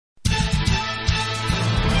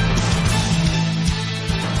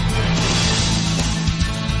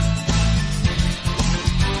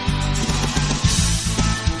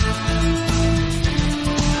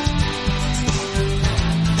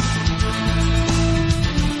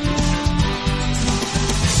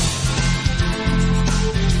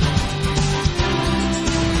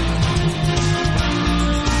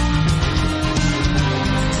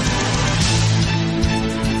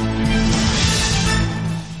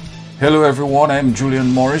Hello everyone, I'm Julian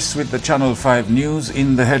Morris with the Channel 5 News.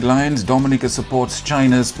 In the headlines, Dominica supports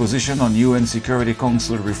China's position on UN Security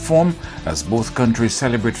Council reform as both countries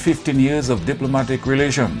celebrate 15 years of diplomatic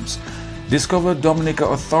relations. Discover Dominica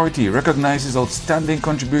Authority recognizes outstanding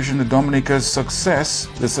contribution to Dominica's success,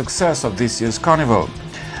 the success of this year's carnival.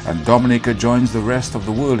 And Dominica joins the rest of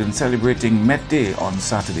the world in celebrating Met Day on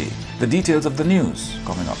Saturday. The details of the news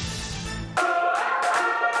coming up.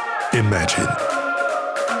 Imagine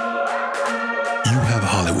you have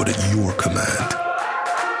Hollywood at your command.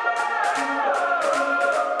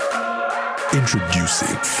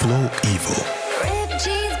 Introducing Flow Evil. Red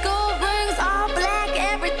cheese, gold rings, all black,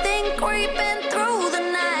 everything creeping through the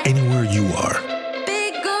night. Anywhere you are.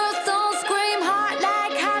 Big girls don't scream hard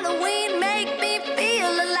like Halloween, make me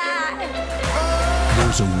feel alive.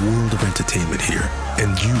 There's a world of entertainment here,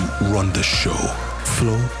 and you run the show.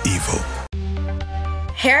 Flow Evil.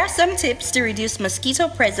 Here are some tips to reduce mosquito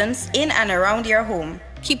presence in and around your home.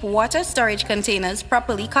 Keep water storage containers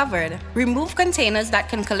properly covered. Remove containers that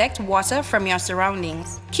can collect water from your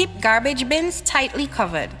surroundings. Keep garbage bins tightly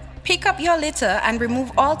covered. Pick up your litter and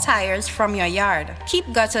remove all tires from your yard.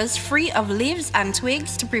 Keep gutters free of leaves and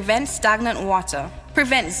twigs to prevent stagnant water.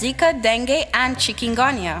 Prevent Zika, dengue, and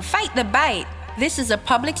chikungunya. Fight the bite. This is a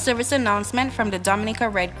public service announcement from the Dominica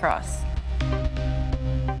Red Cross.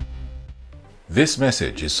 This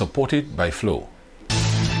message is supported by Flow.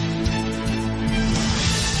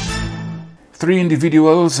 3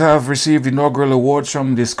 individuals have received inaugural awards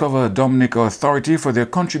from Discover Dominica Authority for their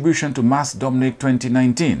contribution to Mass Dominic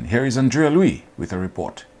 2019. Here is Andrea Louis with a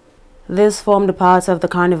report. This formed part of the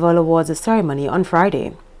Carnival Awards ceremony on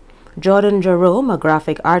Friday. Jordan Jerome, a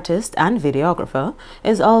graphic artist and videographer,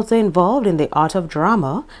 is also involved in the art of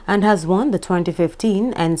drama and has won the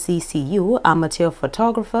 2015 NCCU Amateur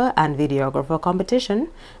Photographer and Videographer Competition,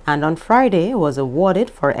 and on Friday was awarded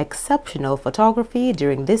for exceptional photography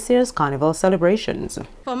during this year's Carnival celebrations.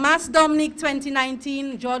 For Mass Dominic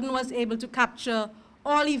 2019, Jordan was able to capture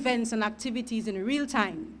all events and activities in real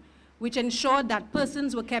time, which ensured that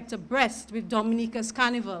persons were kept abreast with Dominica's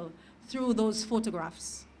Carnival through those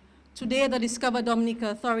photographs. Today, the Discover Dominica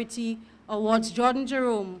Authority awards Jordan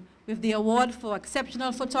Jerome with the award for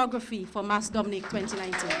exceptional photography for Mass Dominic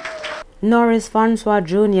 2019. Norris Francois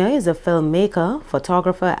Jr. is a filmmaker,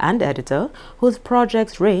 photographer, and editor whose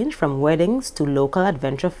projects range from weddings to local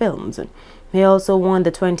adventure films. He also won the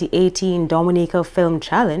 2018 Dominica Film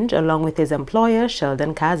Challenge along with his employer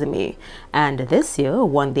Sheldon Kazimi, and this year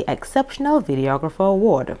won the Exceptional Videographer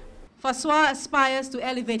Award. Francois aspires to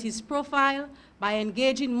elevate his profile by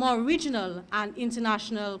engaging more regional and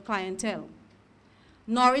international clientele.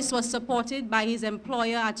 Norris was supported by his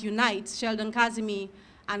employer at Unite, Sheldon Kazimi,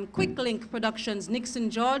 and Quick Link Productions, Nixon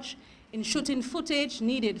George, in shooting footage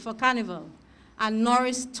needed for Carnival. And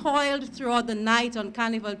Norris toiled throughout the night on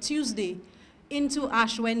Carnival Tuesday into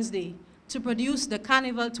Ash Wednesday to produce the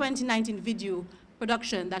Carnival 2019 video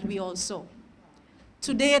production that we all saw.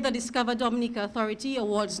 Today, the Discover Dominica Authority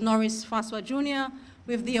awards Norris Francois Jr.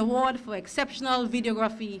 with the award for exceptional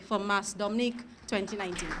videography for Mass Dominic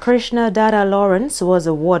 2019. Krishna Dada Lawrence was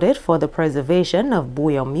awarded for the preservation of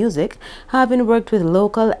Buyo music, having worked with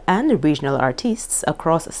local and regional artists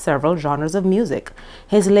across several genres of music.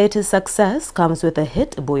 His latest success comes with the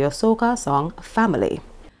hit Buyo Soca song, Family.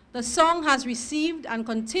 The song has received and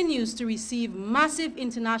continues to receive massive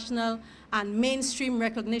international and mainstream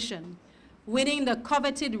recognition, winning the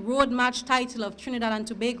coveted road march title of Trinidad and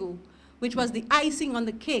Tobago, which was the icing on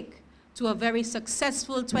the cake to a very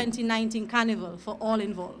successful 2019 Carnival for all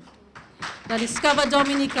involved. The Discover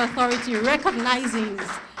Dominica Authority recognizes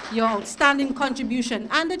your outstanding contribution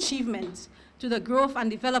and achievement to the growth and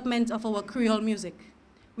development of our Creole music.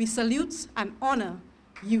 We salute and honor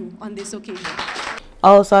you on this occasion.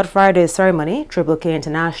 Also at Friday's ceremony, Triple K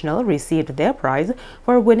International received their prize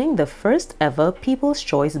for winning the first ever People's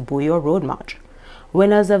Choice Buyo Road March.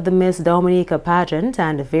 Winners of the Miss Dominica pageant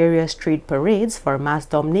and various street parades for Mass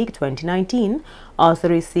Dominic 2019 also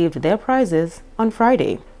received their prizes on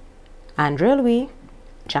Friday. Andrea Louis,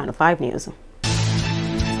 Channel 5 News.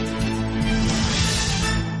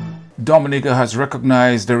 Dominica has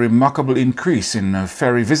recognized a remarkable increase in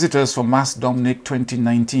ferry visitors for Mass Dominic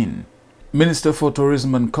 2019. Minister for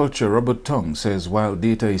Tourism and Culture Robert Tung says while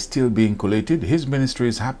data is still being collated, his ministry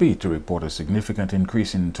is happy to report a significant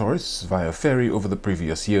increase in tourists via ferry over the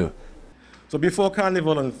previous year. So before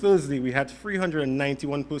Carnival on Thursday, we had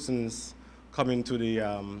 391 persons coming to the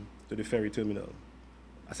ferry terminal.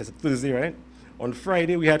 I said Thursday, right? On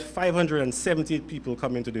Friday, we had 578 people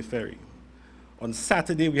coming to the ferry. On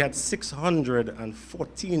Saturday, we had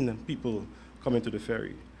 614 people coming to the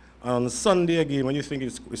ferry. On Sunday again, when you think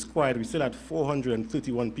it's quiet, we still had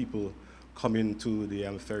 431 people coming to the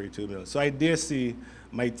ferry terminal. So I dare say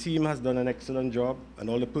my team has done an excellent job, and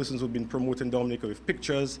all the persons who've been promoting Dominica with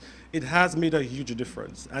pictures, it has made a huge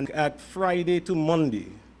difference. And at Friday to Monday,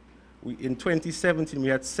 in 2017, we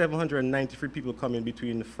had 793 people coming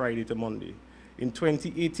between Friday to Monday. In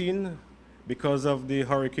 2018, because of the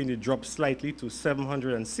hurricane, it dropped slightly to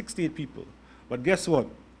 768 people. But guess what?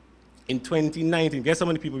 In 2019, guess how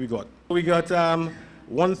many people we got? We got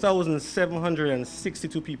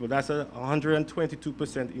 1,762 people. That's a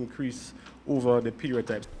 122% increase over the period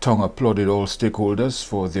time. Tong applauded all stakeholders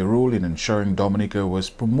for their role in ensuring Dominica was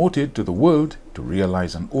promoted to the world to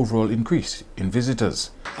realize an overall increase in visitors.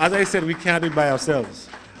 As I said, we can't do it by ourselves.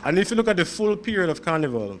 And if you look at the full period of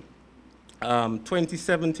Carnival,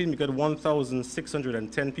 2017, we got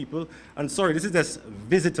 1,610 people. And sorry, this is just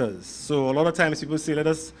visitors. So a lot of times people say, let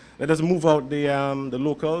us move out the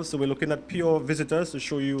locals. So we're looking at pure visitors to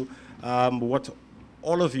show you what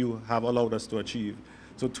all of you have allowed us to achieve.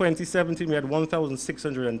 So 2017, we had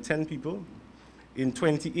 1,610 people. In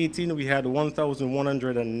 2018, we had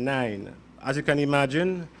 1,109. As you can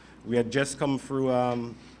imagine, we had just come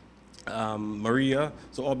through Maria,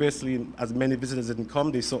 so obviously as many visitors didn't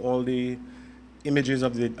come, they saw all the images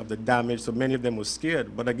of the damage, so many of them were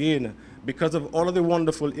scared. But again, because of all of the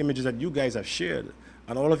wonderful images that you guys have shared,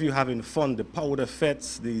 and all of you having fun, the powder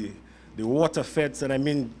fets, the water fets, and I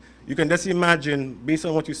mean, you can just imagine, based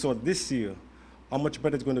on what you saw this year, how much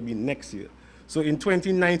better it's going to be next year. So in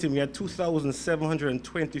 2019, we had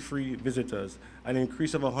 2,723 visitors, an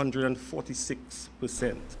increase of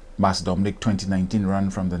 146%. Mass Dominic 2019 ran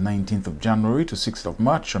from the 19th of January to 6th of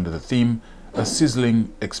March under the theme, A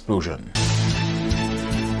Sizzling Explosion.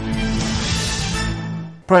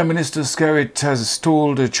 Prime Minister Skerrit has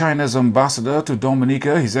told China's ambassador to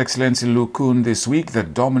Dominica, His Excellency Lu Kun, this week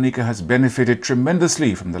that Dominica has benefited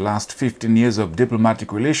tremendously from the last 15 years of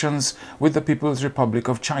diplomatic relations with the People's Republic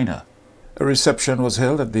of China. A reception was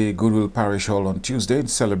held at the Goodwill Parish Hall on Tuesday in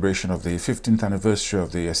celebration of the 15th anniversary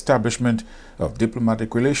of the establishment of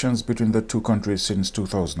diplomatic relations between the two countries since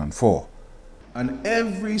 2004. And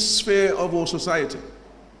every sphere of our society,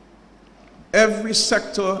 every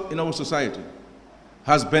sector in our society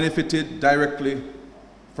has benefited directly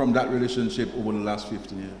from that relationship over the last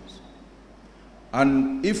 15 years.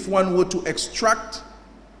 And if one were to extract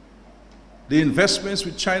the investments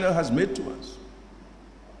which China has made to us,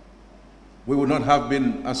 we would not have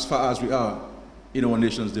been as far as we are in our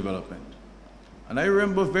nation's development. And I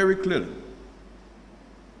remember very clearly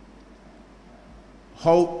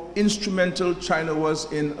how instrumental China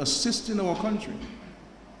was in assisting our country,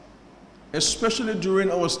 especially during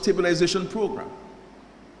our stabilization program.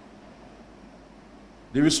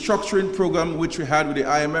 The restructuring program which we had with the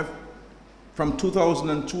IMF from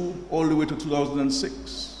 2002 all the way to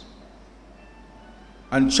 2006.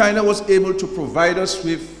 And China was able to provide us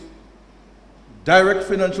with direct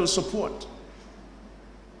financial support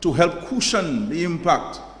to help cushion the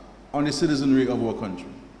impact on the citizenry of our country.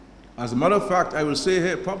 As a matter of fact, I will say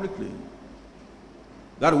here publicly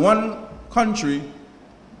that one country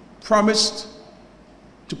promised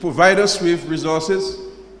to provide us with resources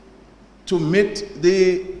to meet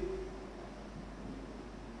the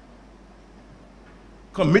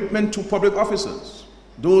commitment to public officers,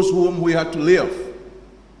 those whom we had to lay off.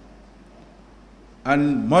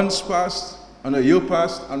 And months passed, and a year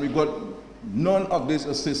passed, and we got none of this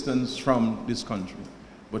assistance from this country.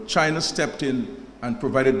 But China stepped in and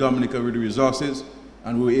provided Dominica with the resources,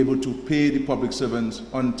 and we were able to pay the public servants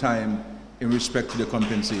on time in respect to the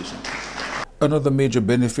compensation. Another major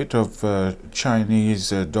benefit of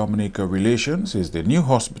Chinese-Dominica relations is the new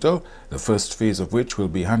hospital, the first phase of which will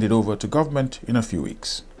be handed over to government in a few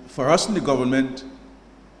weeks. For us in the government,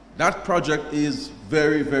 that project is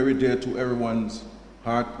very, very dear to everyone's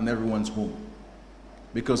heart and everyone's home,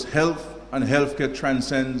 because health and healthcare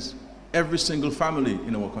transcends every single family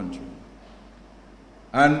in our country.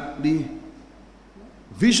 And the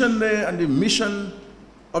vision there and the mission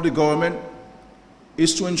of the government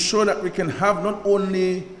is to ensure that we can have not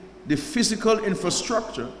only the physical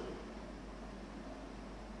infrastructure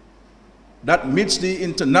that meets the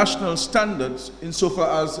international standards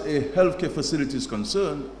insofar as a healthcare facility is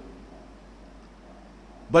concerned,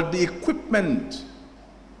 but the equipment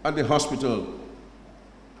at the hospital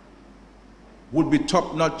would be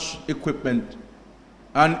top-notch equipment,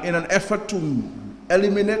 and in an effort to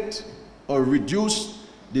eliminate or reduce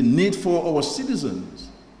the need for our citizens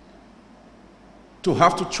to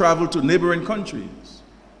have to travel to neighboring countries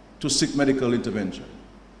to seek medical intervention.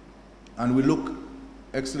 And we look,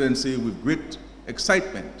 Excellency, with great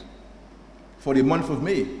excitement for the month of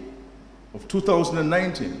May, of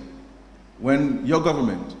 2019, when your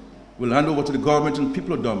government will hand over to the government and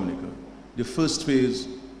people of Dominica the first phase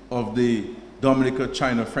of the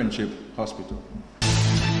Dominica-China Friendship Hospital.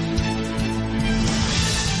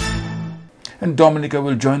 And Dominica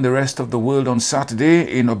will join the rest of the world on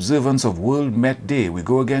Saturday in observance of World Met Day. We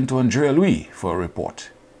go again to Andrea Louis for a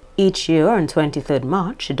report. Each year on 23rd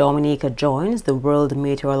March, Dominica joins the World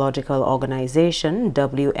Meteorological Organization,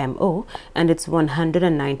 WMO, and its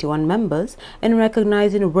 191 members in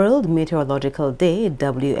recognizing World Meteorological Day,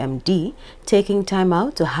 WMD, taking time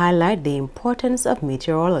out to highlight the importance of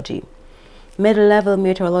meteorology. Mid-level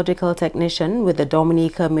meteorological technician with the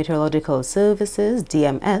Dominica Meteorological Services,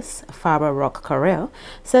 DMS, Farah Rock Correa,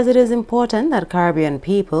 says it is important that Caribbean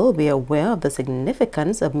people be aware of the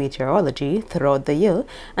significance of meteorology throughout the year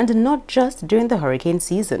and not just during the hurricane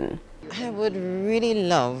season. I would really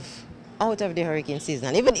love, out of the hurricane season,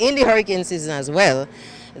 and even in the hurricane season as well,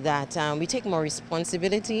 that we take more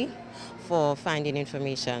responsibility for finding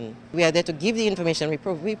information. We are there to give the information. We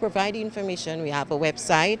provide the information. We have a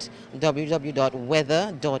website,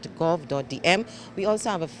 www.weather.gov.dm. We also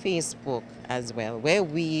have a Facebook as well, where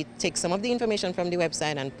we take some of the information from the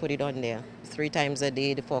website and put it on there. 3 times a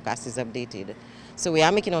day, the forecast is updated. So we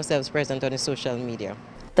are making ourselves present on the social media.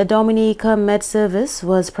 The Dominica Med Service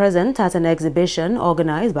was present at an exhibition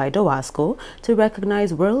organized by DOWASCO to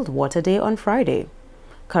recognize World Water Day on Friday.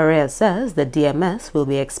 Correa says the DMS will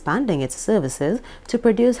be expanding its services to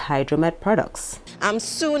produce hydromet products.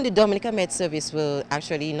 Soon the Dominica Med Service will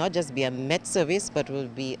actually not just be a med service, but will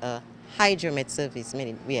be a hydromet service.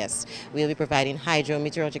 Meaning, yes, we'll be providing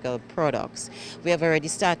hydrometeorological products. We have already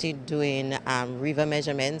started doing river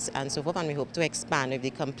measurements and so forth, and we hope to expand with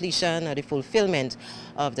the completion or the fulfillment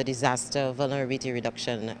of the disaster vulnerability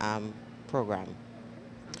reduction program.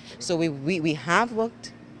 So we have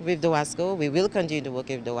worked with DOWASCO. We will continue to work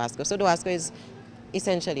with DOWASCO. So DOWASCO is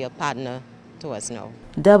essentially a partner to us now.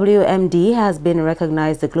 WMD has been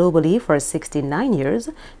recognized globally for 69 years.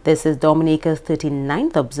 This is Dominica's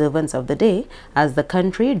 39th observance of the day as the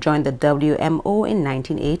country joined the WMO in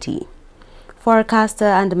 1980. Forecaster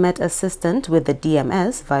and Met Assistant with the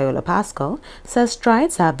DMS, Viola Pascal, says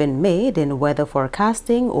strides have been made in weather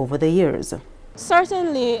forecasting over the years.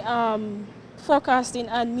 Certainly, forecasting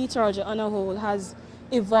and meteorology on a whole has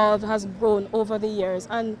evolved, has grown over the years,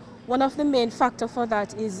 and one of the main factors for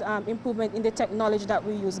that is improvement in the technology that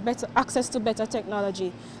we use, better access to better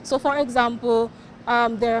technology. So for example,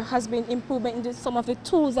 there has been improvement in some of the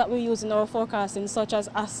tools that we use in our forecasting, such as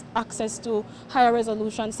access to higher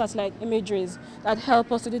resolution satellite imageries that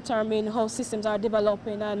help us to determine how systems are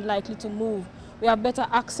developing and likely to move. We have better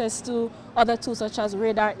access to other tools such as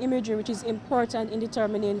radar imagery, which is important in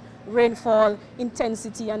determining rainfall,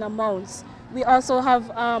 intensity and amounts. We also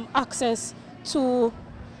have access to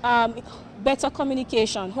better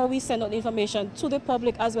communication, how we send out information to the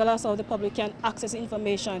public as well as how the public can access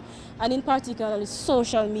information, and in particular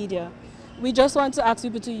social media. We just want to ask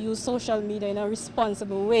people to use social media in a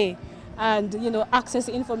responsible way and access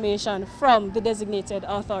information from the designated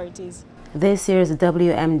authorities. This year's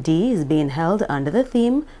WMD is being held under the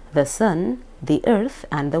theme, The Sun, the Earth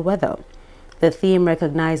and the Weather. The theme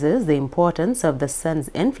recognizes the importance of the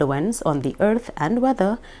sun's influence on the earth and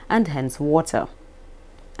weather, and hence water.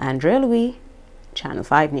 Andrea Louis, Channel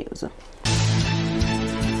 5 News.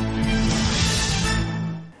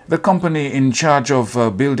 The company in charge of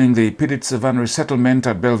building the Pidit-Savan resettlement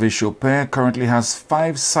at Belleville-Chopin currently has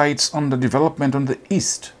 5 sites under development on the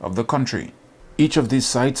east of the country. Each of these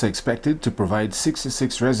sites are expected to provide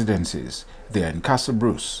 66 residences. They are in Castle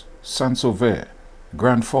Bruce, Saint-Sauveur,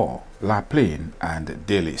 Grand Fort, La Plaine and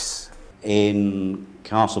Delis. In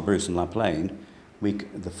Castle Bruce and La Plaine,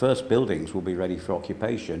 the first buildings will be ready for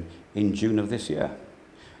occupation in June of this year,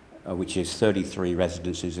 which is 33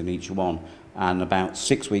 residences in each one, and about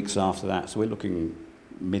 6 weeks after that, so we're looking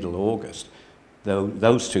middle August,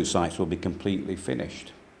 those 2 sites will be completely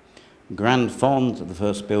finished. Grand Fond, the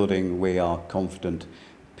first building, we are confident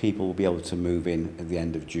people will be able to move in at the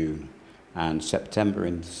end of June, and September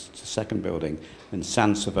in the second building, and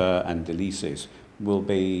Saint-Sauveur and Delices will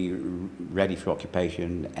be ready for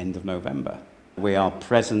occupation end of November. We are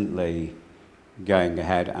presently going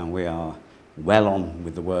ahead and we are well on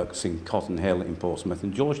with the works in Cotton Hill in Portsmouth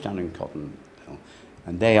and Georgetown in Cotton Hill.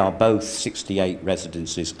 And they are both 68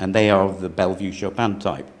 residences, and they are of the Bellevue-Chopin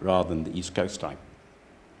type rather than the East Coast type.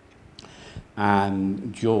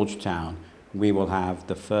 And Georgetown, we will have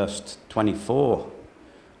the first 24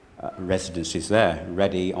 residences there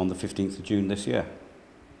ready on the 15th of June this year.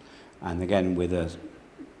 And again, with a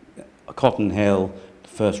Cotton Hill, the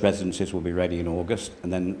first residences will be ready in August,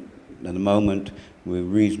 and then at the moment we're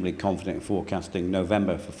reasonably confident in forecasting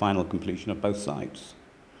November for final completion of both sites.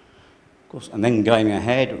 Of course, and then going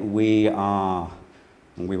ahead, we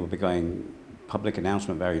will be going public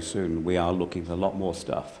announcement very soon. We are looking for a lot more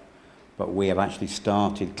stuff, but we have actually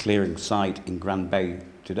started clearing site in Grand Bay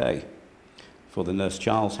today for the Nurse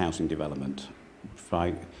Charles housing development,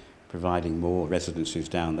 providing more residences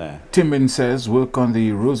down there. Timbin says work on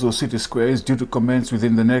the Roseau City Square is due to commence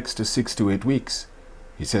within the next 6 to 8 weeks.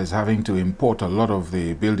 He says having to import a lot of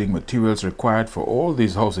the building materials required for all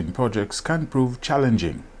these housing projects can prove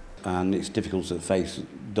challenging. And it's difficult to face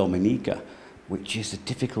Dominica, which is a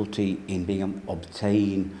difficulty in being able to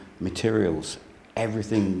obtain materials.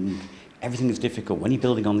 Everything is difficult. When you're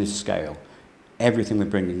building on this scale, everything we're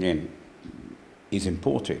bringing in is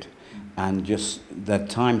imported. And just the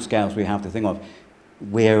time scales we have to think of,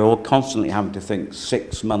 we're all constantly having to think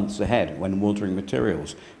 6 months ahead when ordering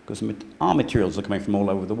materials, because our materials are coming from all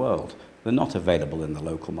over the world. They're not available in the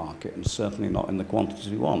local market, and certainly not in the quantities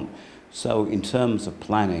we want. So in terms of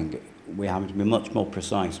planning, we're having to be much more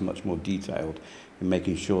precise and much more detailed in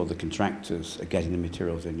making sure the contractors are getting the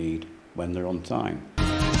materials they need when they're on time.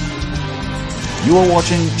 You are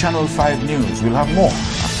watching Channel 5 News. We'll have more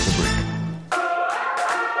after the break.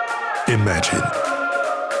 Imagine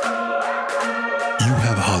you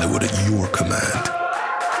have Hollywood at your command.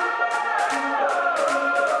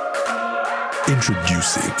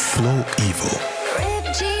 Introducing Flow Evil.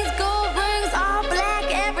 Ripped jeans, gold rings, all black,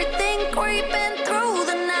 everything creeping through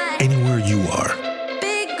the night. Anywhere you are,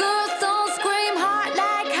 Big girls don't scream hard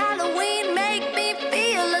like Halloween, make me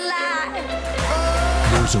feel alive.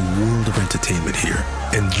 there's a world of entertainment here,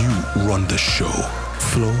 and you run the show.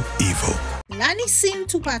 Flow Evil. L'anisine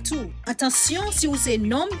tout partout. Attention si vous êtes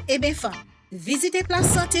homme et bien femme. Visitez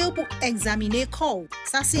place santé pour examiner corps.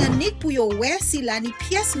 Ça c'est un nid pour yo ouais si la ni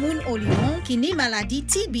pièce moun au lion qui ni maladie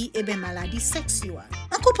TB et bien maladie sexuelle.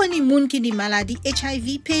 En compagnie moun qui ni maladie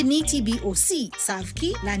HIV pe ni TB aussi. Savent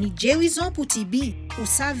qui la ni guérison pour TB. Ou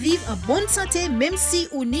sa vivre en bonne santé même si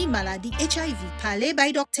ou ni maladie HIV. Parlez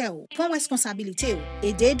by docteur. Prends responsabilité ou.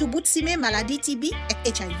 Aidez du bout si maladie TB et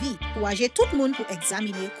HIV. Ou agir tout moun pour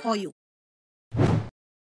examiner corps yo.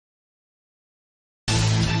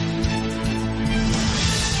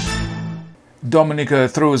 Dominica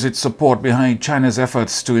throws its support behind China's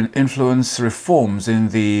efforts to influence reforms in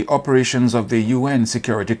the operations of the UN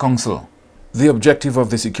Security Council. The objective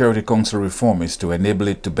of the Security Council reform is to enable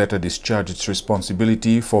it to better discharge its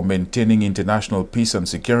responsibility for maintaining international peace and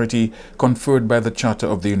security conferred by the Charter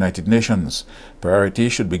of the United Nations. Priority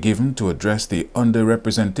should be given to address the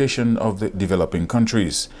underrepresentation of the developing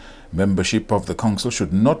countries. Membership of the Council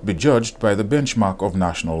should not be judged by the benchmark of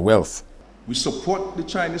national wealth. We support the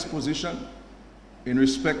Chinese position in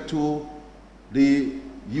respect to the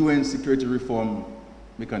UN security reform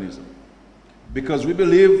mechanism, because we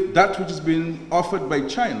believe that which is being offered by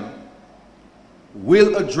China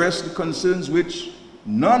will address the concerns which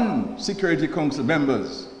non-Security Council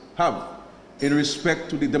members have in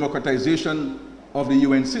respect to the democratization of the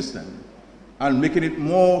UN system and making it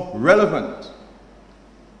more relevant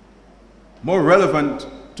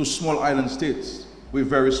to small island states with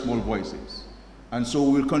very small voices. And so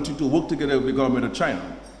we will continue to work together with the government of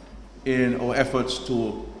China in our efforts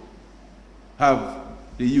to have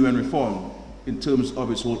the UN reform in terms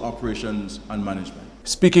of its whole operations and management.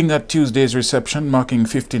 Speaking at Tuesday's reception marking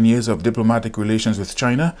 15 years of diplomatic relations with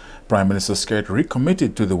China, Prime Minister Scott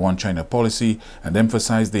recommitted to the One China policy and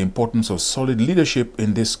emphasized the importance of solid leadership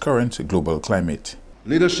in this current global climate.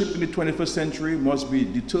 Leadership in the 21st century must be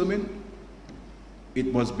determined,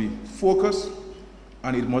 it must be focused,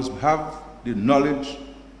 and it must have the knowledge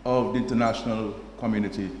of the international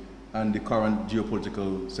community and the current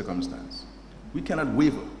geopolitical circumstance. We cannot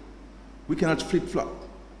waver. We cannot flip-flop.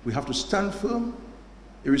 We have to stand firm,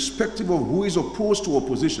 irrespective of who is opposed to our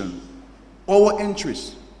position. Our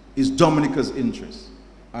interest is Dominica's interest,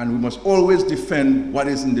 and we must always defend what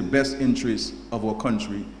is in the best interest of our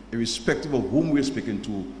country, irrespective of whom we're speaking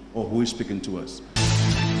to or who is speaking to us.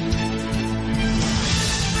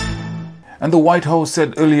 And the White House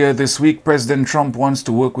said earlier this week President Trump wants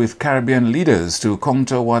to work with Caribbean leaders to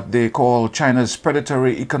counter what they call China's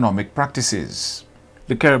predatory economic practices.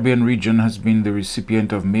 The Caribbean region has been the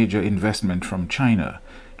recipient of major investment from China.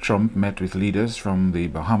 Trump met with leaders from the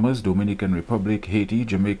Bahamas, Dominican Republic, Haiti,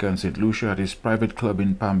 Jamaica and St. Lucia at his private club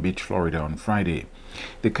in Palm Beach, Florida on Friday.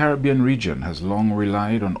 The Caribbean region has long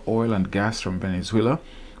relied on oil and gas from Venezuela,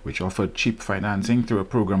 which offered cheap financing through a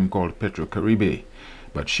program called Petrocaribe.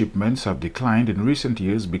 But shipments have declined in recent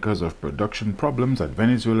years because of production problems at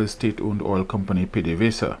Venezuela's state-owned oil company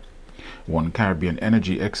PDVSA. One Caribbean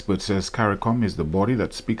energy expert says CARICOM is the body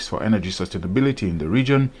that speaks for energy sustainability in the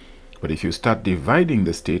region, but if you start dividing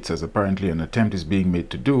the states, as apparently an attempt is being made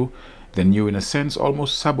to do, then you in a sense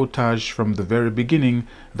almost sabotage from the very beginning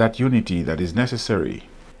that unity that is necessary.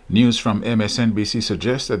 News from MSNBC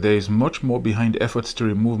suggests that there is much more behind efforts to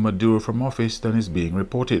remove Maduro from office than is being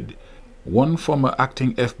reported. One former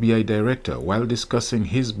acting FBI director, while discussing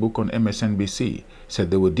his book on MSNBC,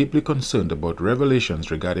 said they were deeply concerned about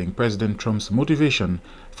revelations regarding President Trump's motivation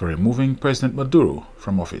for removing President Maduro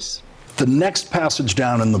from office. The next passage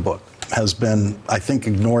down in the book has been, I think,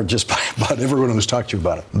 ignored just by about everyone who's talked to you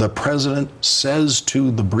about it. The president says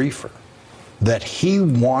to the briefer that he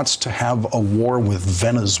wants to have a war with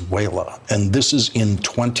Venezuela, and this is in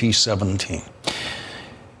 2017.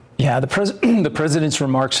 Yeah, the president's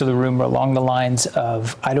remarks to the room were along the lines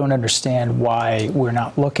of, I don't understand why we're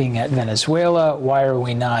not looking at Venezuela. Why are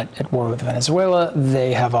we not at war with Venezuela?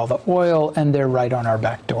 They have all the oil and they're right on our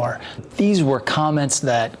back door. These were comments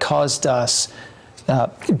that caused us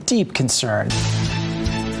deep concern.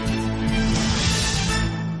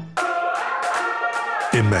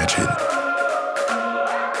 Imagine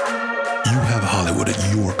you have Hollywood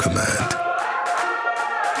at your command.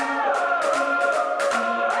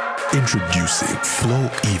 Introducing Flow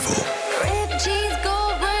Evil. Red cheese,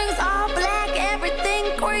 gold rings, all black,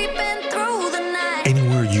 everything creeping through the night.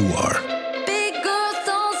 Anywhere you are. Big girls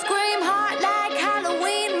don't scream hard like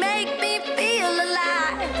Halloween, make me feel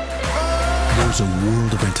alive. There's a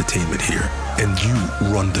world of entertainment here, and you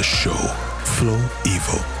run the show. Flow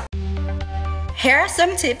Evil. Here are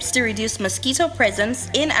some tips to reduce mosquito presence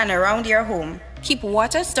in and around your home. Keep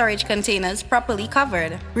water storage containers properly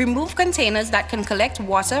covered. Remove containers that can collect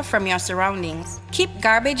water from your surroundings. Keep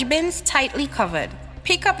garbage bins tightly covered.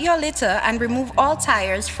 Pick up your litter and remove all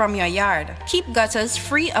tires from your yard. Keep gutters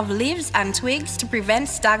free of leaves and twigs to prevent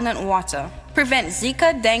stagnant water. Prevent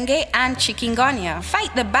Zika, dengue, and chikungunya.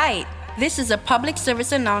 Fight the bite. This is a public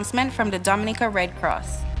service announcement from the Dominica Red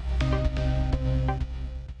Cross.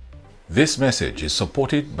 This message is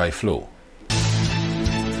supported by Flow.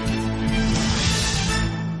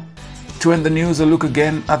 To end the news, a look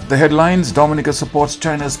again at the headlines. Dominica supports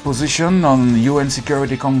China's position on UN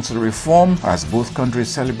Security Council reform as both countries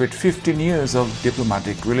celebrate 15 years of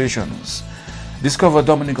diplomatic relations. Discover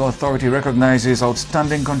Dominica Authority recognizes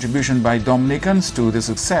outstanding contribution by Dominicans to the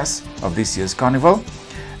success of this year's carnival.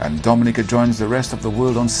 And Dominica joins the rest of the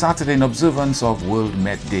world on Saturday in observance of World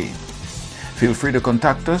Met Day. Feel free to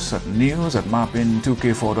contact us at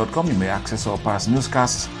news@marpin2k4.com. You may access our past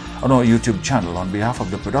newscasts on our YouTube channel. On behalf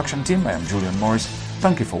of the production team, I am Julian Morris.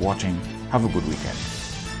 Thank you for watching. Have a good weekend.